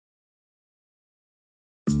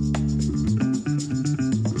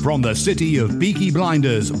From the city of Peaky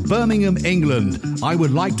Blinders, Birmingham, England, I would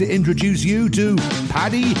like to introduce you to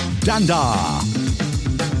Paddy Danda.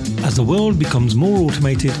 As the world becomes more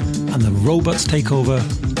automated and the robots take over,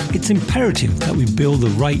 it's imperative that we build the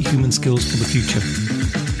right human skills for the future.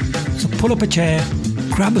 So pull up a chair,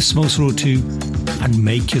 grab a samosa or two, and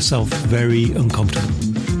make yourself very uncomfortable.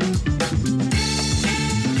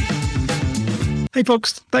 Hey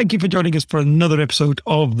folks, thank you for joining us for another episode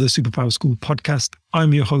of the Superpower School podcast.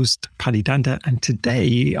 I'm your host, Paddy Danda, and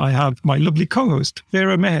today I have my lovely co-host,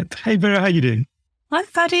 Vera Mehet. Hey Vera, how you doing? Hi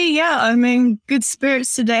Paddy, yeah, I'm in good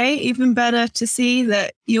spirits today. Even better to see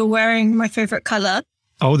that you're wearing my favourite colour.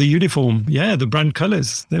 Oh, the uniform. Yeah, the brand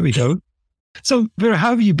colours. There we go. So Vera, how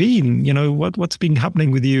have you been? You know, what's been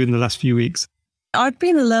happening with you in the last few weeks? I've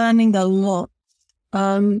been learning a lot,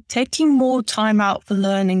 taking more time out for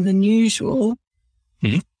learning than usual.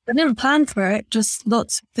 I didn't plan for it, just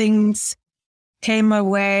lots of things came my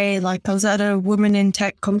way. Like I was at a Women in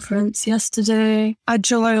Tech conference yesterday,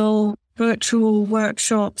 agile virtual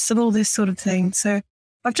workshops and all this sort of thing. So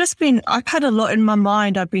I've had a lot in my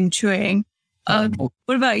mind I've been chewing. What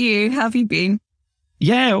about you? How have you been?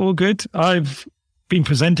 Yeah, all good. I've been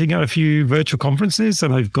presenting at a few virtual conferences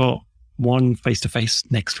and I've got one face-to-face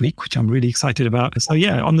next week, which I'm really excited about. So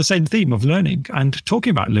yeah, on the same theme of learning and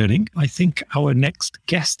talking about learning, I think our next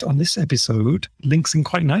guest on this episode links in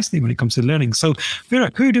quite nicely when it comes to learning. So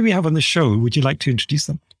Vera, who do we have on the show? Would you like to introduce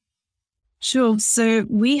them? Sure. So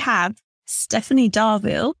we have Stephanie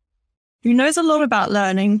Darvill, who knows a lot about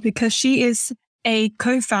learning because she is a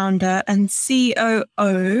co-founder and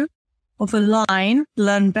COO of Aline,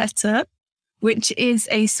 Learn Better, which is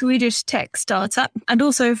a Swedish tech startup. And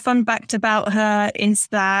also, fun fact about her is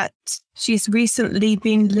that she's recently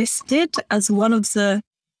been listed as one of the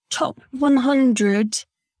top 100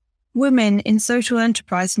 women in social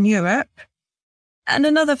enterprise in Europe. And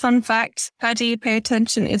another fun fact, Paddy, pay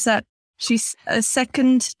attention, is that she's a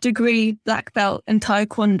second degree black belt in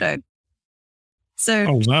Taekwondo.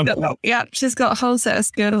 So, she's got a whole set of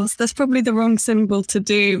skills. That's probably the wrong symbol to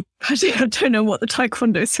do. I don't know what the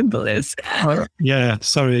Taekwondo symbol is. Yeah,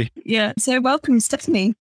 sorry. Yeah, so welcome,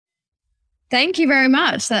 Stephanie. Thank you very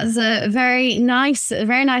much. That's a very nice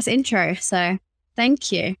intro. So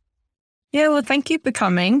thank you. Yeah, well, thank you for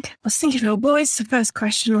coming. I was thinking, what is the first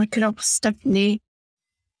question I could ask Stephanie?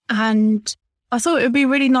 And I thought it would be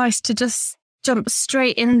really nice to just jump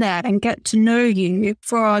straight in there and get to know you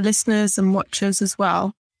for our listeners and watchers as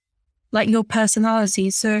well, like your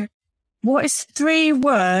personality. So what is 3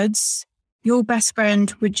 words your best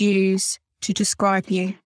friend would use to describe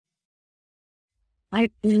you?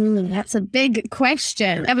 That's a big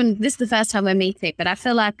question. This is the first time we're meeting, but I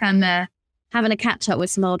feel like I'm having a catch up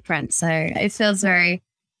with some old friends. So it feels very,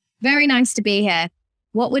 very nice to be here.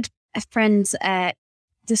 What would friends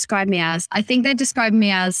describe me as? I think they describe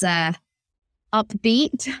me as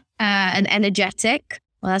upbeat and energetic.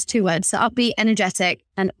 Well, that's 2 words. So upbeat, energetic,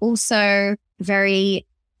 and also very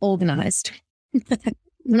organized. I'm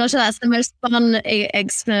not sure that's the most fun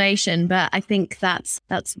explanation, but I think that's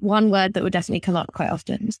one word that would definitely come up quite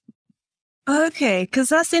often. Okay, because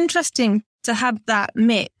that's interesting to have that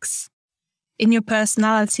mix in your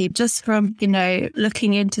personality. Just from,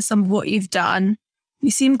 looking into some of what you've done,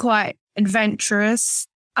 you seem quite adventurous,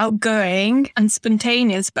 outgoing and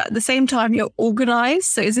spontaneous, but at the same time you're organized.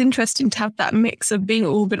 So it's interesting to have that mix of being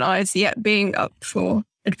organized yet being up for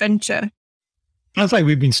adventure. Sounds like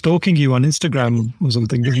we've been stalking you on Instagram or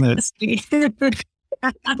something, isn't it? It's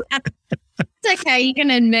okay, you can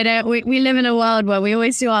admit it. We live in a world where we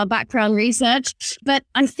always do our background research, but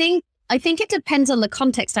I think it depends on the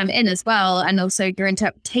context I'm in as well, and also your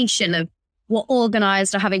interpretation of what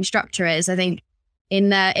organized or having structure is. I think in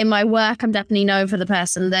my work, I'm definitely known for the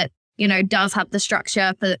person that, does have the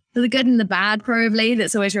structure for the good and the bad, probably,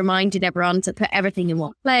 that's always reminding everyone to put everything in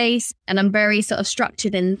one place. And I'm very sort of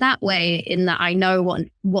structured in that way, in that I know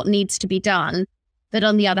what needs to be done. But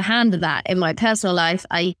on the other hand of that, in my personal life,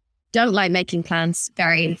 I don't like making plans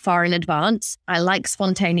very far in advance. I like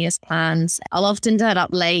spontaneous plans. I'll often turn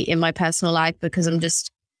up late in my personal life because I'm just,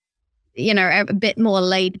 a bit more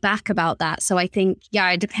laid back about that. So I think,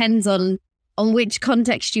 it depends on which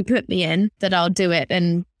context you put me in that I'll do it.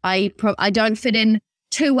 And I don't fit in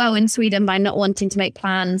too well in Sweden by not wanting to make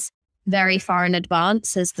plans very far in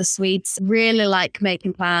advance, as the Swedes really like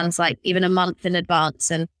making plans like even a month in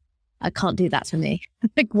advance. And I can't do that for me. I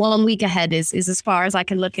think 1 week ahead is as far as I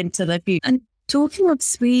can look into the future. And talking of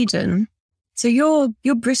Sweden, so you're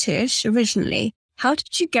British originally. How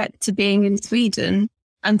did you get to being in Sweden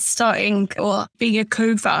and starting or being a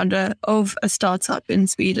co-founder of a startup in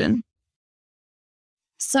Sweden?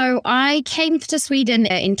 So I came to Sweden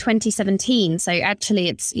in 2017. So actually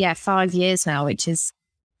it's 5 years now, which is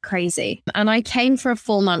crazy. And I came for a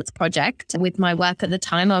 4-month project with my work at the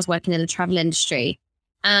time. I was working in the travel industry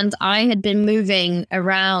and I had been moving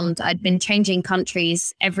around. I'd been changing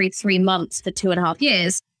countries every 3 months for 2.5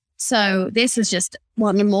 years. So this was just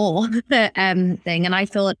one more thing. And I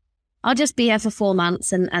thought, I'll just be here for 4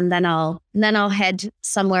 months and then I'll head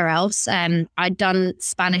somewhere else. I'd done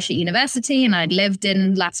Spanish at university and I'd lived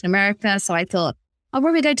in Latin America. So I thought, I'll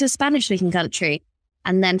probably go to a Spanish speaking country.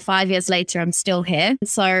 And then 5 years later, I'm still here.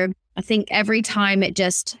 So I think every time it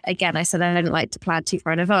just, again, I said I don't like to plan too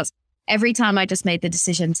far in advance. Every time I just made the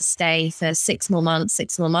decision to stay for 6 more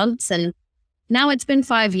months. And now it's been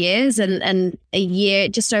 5 years and a year,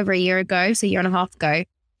 just over a year ago, so a year and a half ago,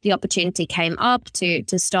 the opportunity came up to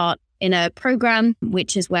start in a program,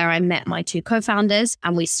 which is where I met my 2 co-founders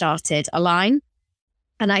and we started Aline.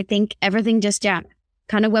 And I think everything just,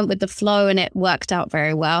 kind of went with the flow and it worked out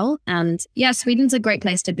very well. And Sweden's a great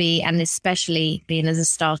place to be. And especially being as a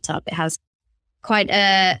startup, it has quite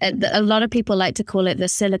a lot of people like to call it the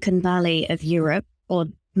Silicon Valley of Europe, or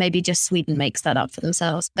maybe just Sweden makes that up for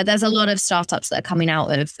themselves. But there's a lot of startups that are coming out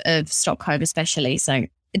of Stockholm, especially. So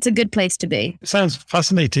it's a good place to be. It sounds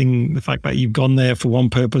fascinating, the fact that you've gone there for one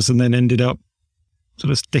purpose and then ended up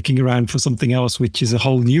sort of sticking around for something else, which is a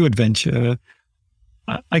whole new adventure.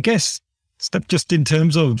 I guess, just in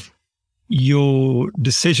terms of your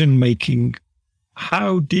decision-making,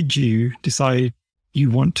 how did you decide you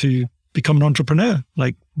want to become an entrepreneur?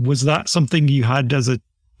 Like, was that something you had as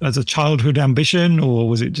a childhood ambition, or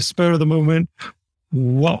was it just spur of the moment?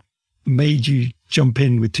 What made you jump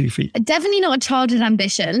in with 2 feet? Definitely not a childhood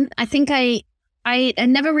ambition. I think I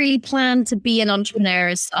never really planned to be an entrepreneur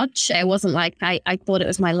as such. It wasn't like I thought it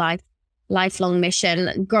was my lifelong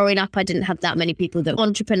mission. Growing up, I didn't have that many people that were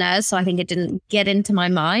entrepreneurs, so I think it didn't get into my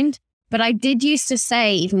mind. But I did used to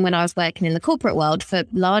say, even when I was working in the corporate world for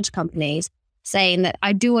large companies, saying that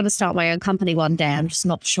I do want to start my own company one day. I'm just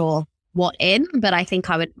not sure what in, but I think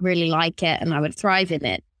I would really like it and I would thrive in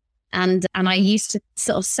it. And I used to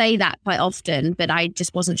sort of say that quite often, but I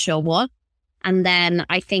just wasn't sure what. And then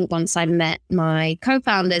I think once I met my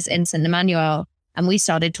co-founders in St. Emmanuel and we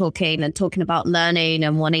started talking about learning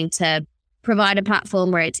and wanting to provide a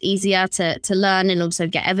platform where it's easier to learn and also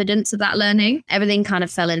get evidence of that learning, everything kind of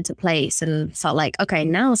fell into place and felt like, okay,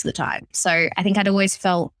 now's the time. So I think I'd always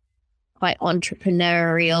felt quite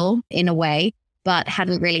entrepreneurial in a way, but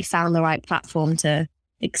hadn't really found the right platform to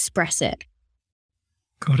express it.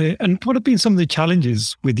 Got it. And what have been some of the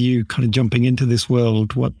challenges with you kind of jumping into this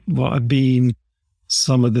world? What have been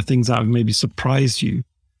some of the things that have maybe surprised you?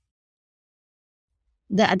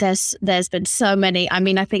 There's been so many. I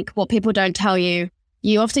mean, I think what people don't tell you,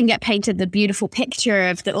 you often get painted the beautiful picture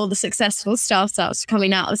of all the successful startups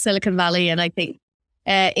coming out of Silicon Valley. And I think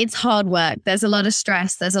it's hard work. There's a lot of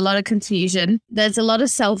stress. There's a lot of confusion. There's a lot of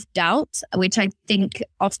self-doubt, which I think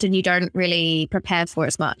often you don't really prepare for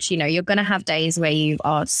as much. You know, you're going to have days where you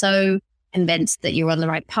are so convinced that you're on the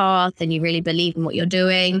right path and you really believe in what you're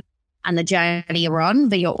doing and the journey you're on.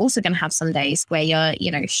 But you're also going to have some days where you're,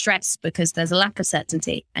 stressed because there's a lack of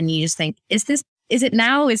certainty. And you just think, is it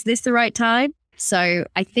now? Is this the right time? So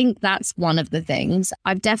I think that's one of the things.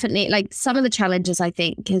 I've definitely, some of the challenges I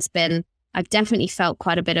think has been, I've definitely felt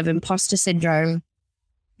quite a bit of imposter syndrome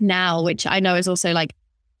now, which I know is also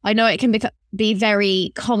I know it can be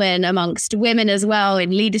very common amongst women as well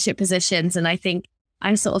in leadership positions. And I think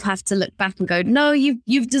I sort of have to look back and go, no,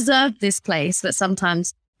 you've deserved this place. But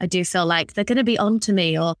sometimes I do feel like they're going to be on to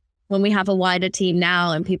me, or when we have a wider team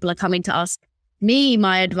now and people are coming to ask me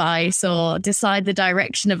my advice or decide the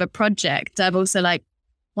direction of a project, I'm also like,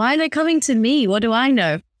 why are they coming to me? What do I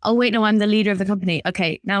know? Oh, wait, no, I'm the leader of the company.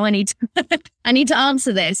 Okay, now I need to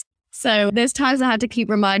answer this. So there's times I have to keep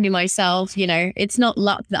reminding myself, it's not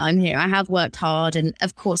luck that I'm here. I have worked hard. And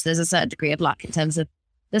of course, there's a certain degree of luck in terms of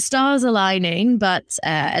the stars aligning. But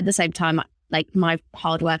at the same time, my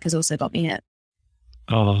hard work has also got me here.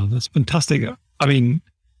 Oh, that's fantastic. I mean,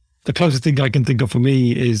 the closest thing I can think of for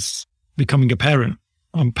me is becoming a parent.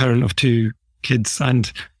 I'm a parent of 2 kids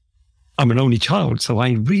and I'm an only child, so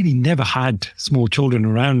I really never had small children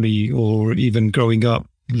around me or even growing up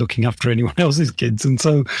looking after anyone else's kids. And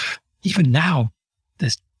so even now,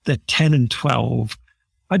 they're 10 and 12.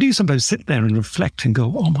 I do sometimes sit there and reflect and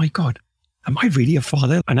go, oh my God, am I really a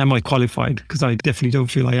father? And am I qualified? Because I definitely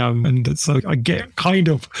don't feel I am. And so I get kind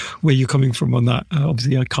of where you're coming from on that.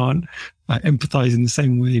 Obviously, I can't empathize in the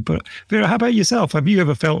same way. But Vera, how about yourself? Have you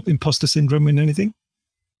ever felt imposter syndrome in anything?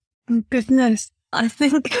 Goodness, I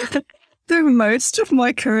think through most of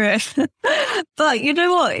my career. But you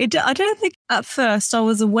know what? I don't think at first I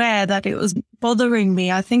was aware that it was bothering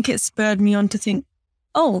me. I think it spurred me on to think,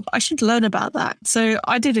 oh, I should learn about that. So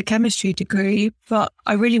I did a chemistry degree, but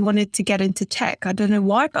I really wanted to get into tech. I don't know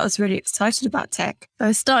why, but I was really excited about tech.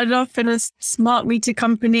 I started off in a smart meter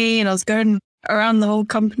company and I was going around the whole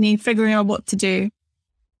company, figuring out what to do.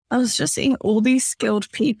 I was just seeing all these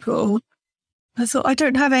skilled people. I thought, I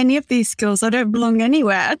don't have any of these skills. I don't belong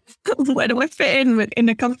anywhere. Where do I fit in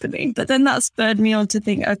a company? But then that spurred me on to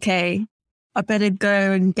think, okay, I better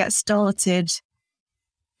go and get started,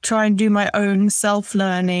 try and do my own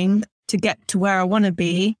self-learning to get to where I want to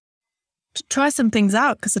be, to try some things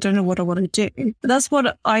out because I don't know what I want to do. But that's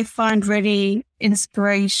what I find really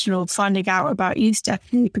inspirational, finding out about you,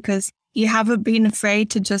 Stephanie, because you haven't been afraid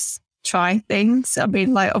to just try things. I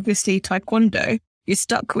mean, like obviously Taekwondo, you're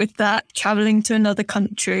stuck with that, traveling to another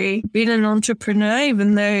country, being an entrepreneur,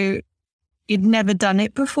 even though you'd never done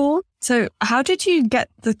it before. So how did you get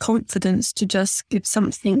the confidence to just give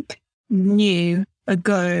something new a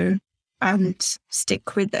go and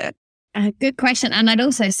stick with it? Good question. And I'd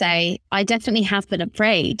also say I definitely have been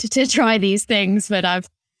afraid to try these things, but I've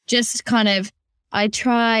just I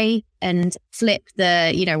try and flip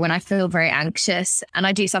when I feel very anxious, and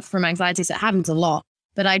I do suffer from anxiety, so it happens a lot.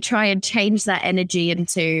 But I try and change that energy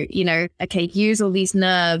into, okay, use all these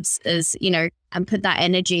nerves as, and put that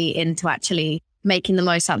energy into actually making the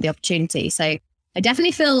most out of the opportunity. So I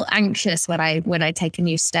definitely feel anxious when I take a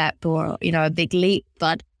new step or, a big leap.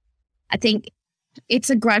 But I think it's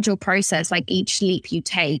a gradual process. Like each leap you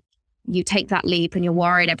take that leap and you're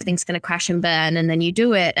worried everything's going to crash and burn, and then you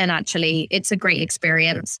do it. And actually it's a great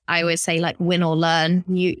experience. I always say like win or learn,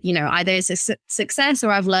 either it's a success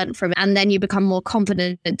or I've learned from it. And then you become more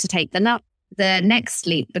confident to take the next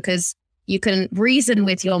leap, because you can reason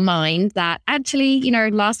with your mind that actually,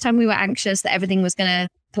 last time we were anxious that everything was going to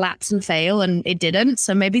collapse and fail, and it didn't.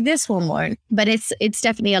 So maybe this one won't. But it's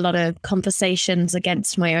definitely a lot of conversations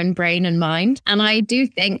against my own brain and mind. And I do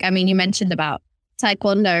think, you mentioned about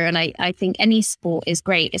Taekwondo, and I think any sport is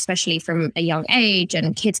great, especially from a young age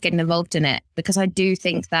and kids getting involved in it, because I do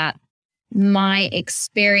think that my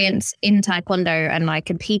experience in Taekwondo, and I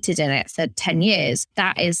competed in it for 10 years,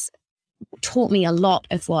 that is taught me a lot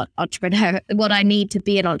of what I need to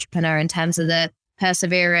be an entrepreneur in terms of the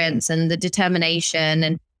perseverance and the determination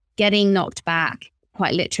and getting knocked back,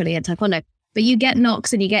 quite literally in Taekwondo. But you get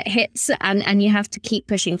knocks and you get hits and you have to keep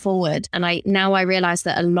pushing forward. And I realize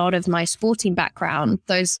that a lot of my sporting background,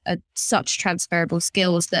 those are such transferable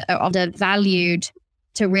skills that are often valued,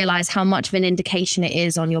 to realize how much of an indication it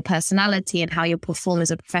is on your personality and how you perform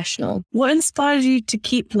as a professional. What inspires you to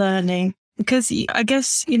keep learning? Because I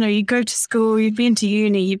guess, you go to school, you've been to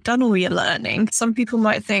uni, you've done all your learning. Some people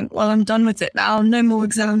might think, well, I'm done with it now. No more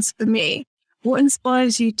exams for me. What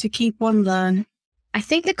inspires you to keep on learning? I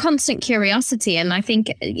think the constant curiosity. And I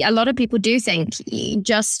think a lot of people do think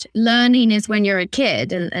just learning is when you're a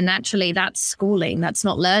kid. And actually that's schooling. That's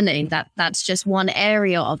not learning. That's just one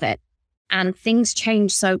area of it. And things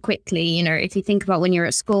change so quickly. If you think about when you're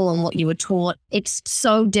at school and what you were taught, it's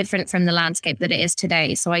so different from the landscape that it is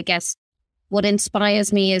today. So I guess what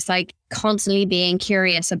inspires me is like constantly being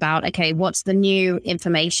curious about, okay, what's the new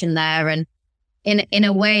information there? And in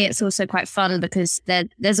a way, it's also quite fun because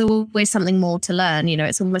there's always something more to learn.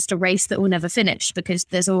 It's almost a race that will never finish because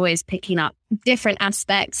there's always picking up different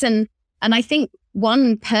aspects. And I think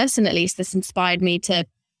one person, at least, that's inspired me to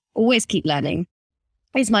always keep learning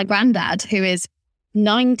is my granddad, who is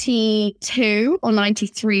 92 or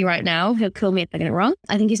 93 right now. He'll kill me if I get it wrong.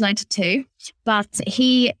 I think he's 92, but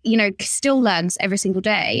he, still learns every single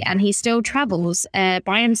day, and he still travels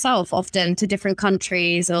by himself often to different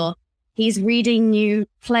countries, or he's reading new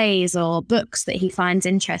plays or books that he finds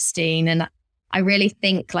interesting. And I really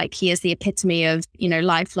think like he is the epitome of,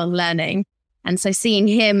 lifelong learning. And so seeing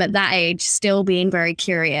him at that age still being very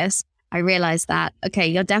curious, I realized that, okay,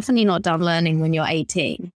 you're definitely not done learning when you're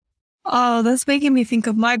 18. Oh, that's making me think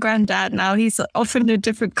of my granddad now. He's off in a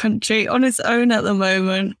different country on his own at the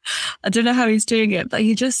moment. I don't know how he's doing it, but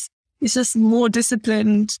he's just more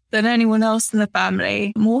disciplined than anyone else in the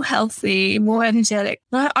family, more healthy, more energetic.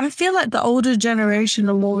 I feel like the older generation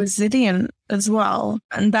are more resilient as well.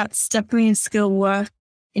 And that's definitely a skill worth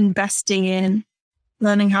investing in,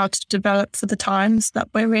 learning how to develop for the times that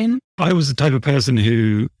we're in. I was the type of person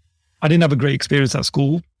who, I didn't have a great experience at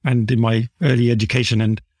school and in my early education.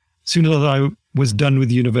 And as soon as I was done with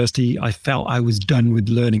university, I felt I was done with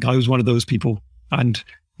learning. I was one of those people and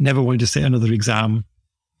never wanted to sit another exam.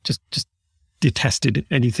 Just detested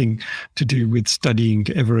anything to do with studying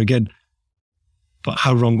ever again. But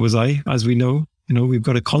how wrong was I? As we know, we've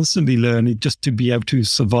got to constantly learn just to be able to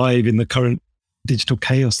survive in the current digital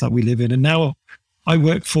chaos that we live in. And now I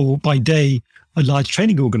work for, by day, a large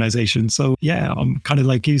training organization. So yeah, I'm kind of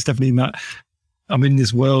like you, Stephanie, in that I'm in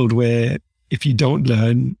this world where if you don't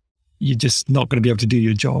learn, you're just not going to be able to do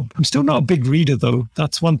your job. I'm still not a big reader, though.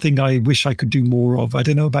 That's one thing I wish I could do more of. I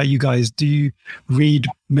don't know about you guys. Do you read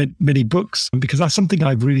many books? Because that's something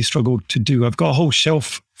I've really struggled to do. I've got a whole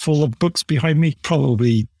shelf full of books behind me.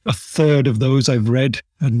 Probably a third of those I've read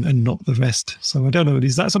and not the rest. So I don't know.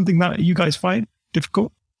 Is that something that you guys find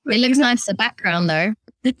difficult? It looks nice, the background, though.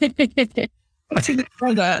 I think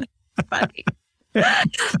that.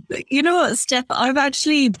 You know what, Steph? I've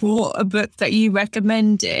actually bought a book that you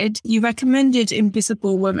recommended. You recommended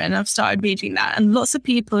Invisible Women. I've started reading that, and lots of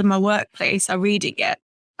people in my workplace are reading it.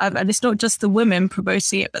 And it's not just the women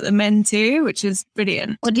promoting it, but the men too, which is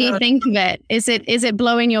brilliant. What do you think of it? Is it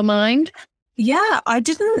blowing your mind? Yeah, I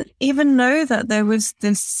didn't even know that there was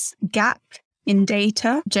this gap in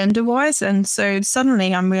data gender-wise. And so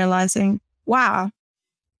suddenly I'm realizing, wow,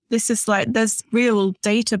 this is like, there's real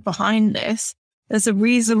data behind this. There's a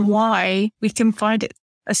reason why we can find it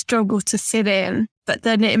a struggle to fit in, but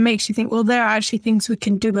then it makes you think, well, there are actually things we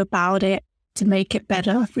can do about it to make it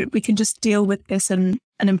better. We can just deal with this and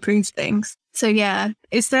improve things. So yeah,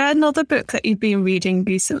 is there another book that you've been reading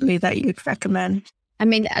recently that you'd recommend? I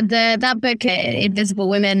mean, that book, Invisible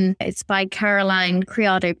Women, it's by Caroline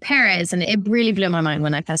Criado Perez, and it really blew my mind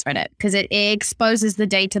when I first read it because it exposes the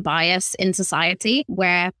data bias in society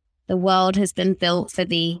where the world has been built for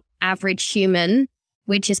the average human,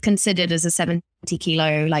 which is considered as a 70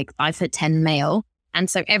 kilo, like 5'10" male. And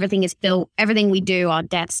so everything is built, everything we do, our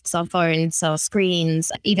desks, our phones, our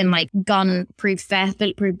screens, even like gun-proof vests,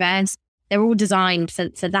 bulletproof vests, they're all designed for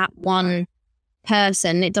that one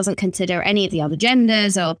person. It doesn't consider any of the other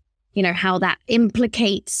genders or, how that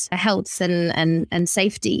implicates health and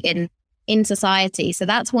safety in society. So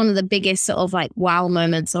that's one of the biggest sort of like wow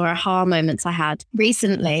moments or aha moments I had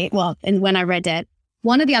recently. Well, and when I read it,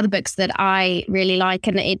 one of the other books that I really like,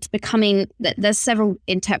 and it's becoming, there's several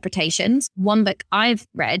interpretations. One book I've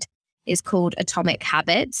read is called Atomic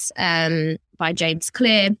Habits by James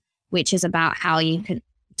Clear, which is about how you can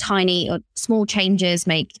tiny or small changes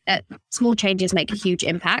make a huge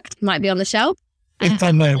impact. Might be on the shelf. It's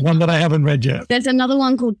on there, one that I haven't read yet. There's another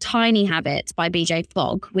one called Tiny Habits by BJ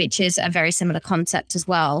Fogg, which is a very similar concept as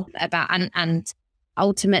well about, and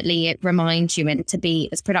ultimately it reminds you to be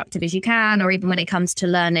as productive as you can, or even when it comes to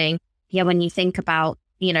learning. Yeah, when you think about,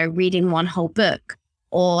 reading one whole book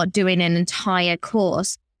or doing an entire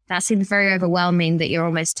course, that seems very overwhelming that you're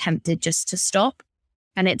almost tempted just to stop.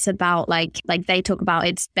 And it's about like they talk about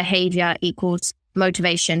it's behavior equals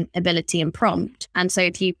motivation, ability, and prompt. And so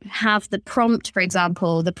if you have the prompt, for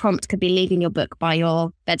example, the prompt could be leaving your book by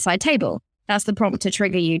your bedside table. That's the prompt to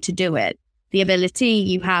trigger you to do it. The ability,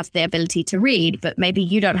 you have the ability to read, but maybe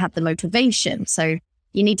you don't have the motivation. So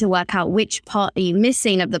you need to work out which part are you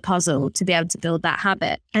missing of the puzzle to be able to build that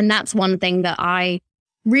habit. And that's one thing that I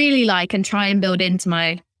really like and try and build into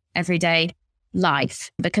my everyday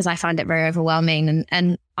life because I find it very overwhelming.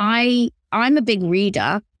 And I'm a big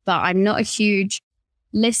reader, but I'm not a huge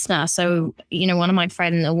listener. So, one of my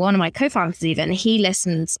friends or one of my co-founders even, he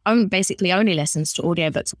basically only listens to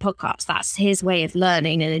audiobooks or podcasts. That's his way of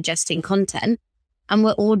learning and ingesting content. And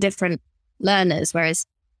we're all different learners. Whereas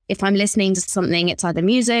if I'm listening to something, it's either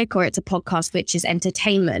music or it's a podcast, which is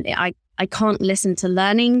entertainment. I can't listen to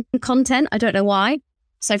learning content. I don't know why.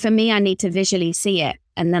 So for me, I need to visually see it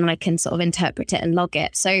and then I can sort of interpret it and log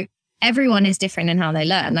it. So everyone is different in how they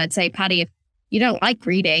learn. I'd say, Paddy, if you don't like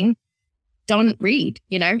reading, don't read.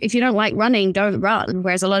 If you don't like running, don't run.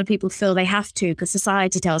 Whereas a lot of people feel they have to because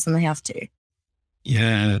society tells them they have to.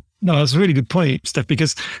 Yeah, no, that's a really good point, Steph,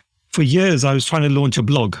 because for years I was trying to launch a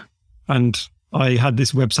blog and I had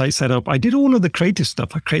this website set up. I did all of the creative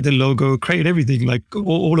stuff. I created the logo, created everything, like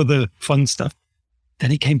all of the fun stuff.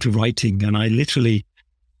 Then it came to writing and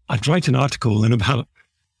I'd write an article and about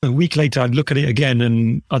a week later I'd look at it again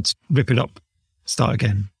and I'd rip it up, start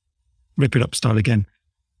again. Rip it up, start again.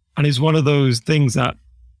 And it's one of those things that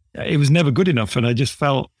it was never good enough. And I just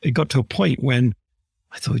felt it got to a point when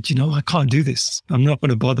I thought, I can't do this. I'm not going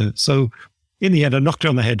to bother. So in the end, I knocked it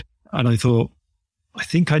on the head and I thought, I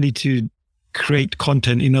think I need to create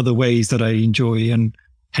content in other ways that I enjoy. And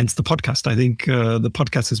hence the podcast. I think the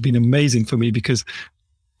podcast has been amazing for me because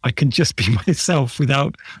I can just be myself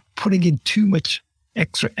without putting in too much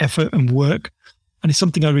extra effort and work. And it's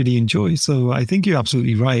something I really enjoy. So I think you're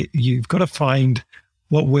absolutely right. You've got to find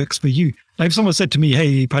what works for you. Like if someone said to me,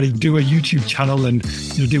 hey, Paddy, do a YouTube channel and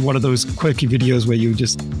do one of those quirky videos where you're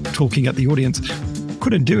just talking at the audience,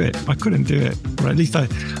 couldn't do it. Or at least I'd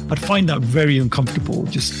find that very uncomfortable,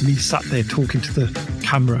 just me sat there talking to the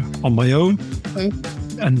camera on my own.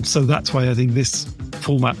 And so that's why I think this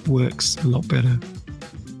format works a lot better.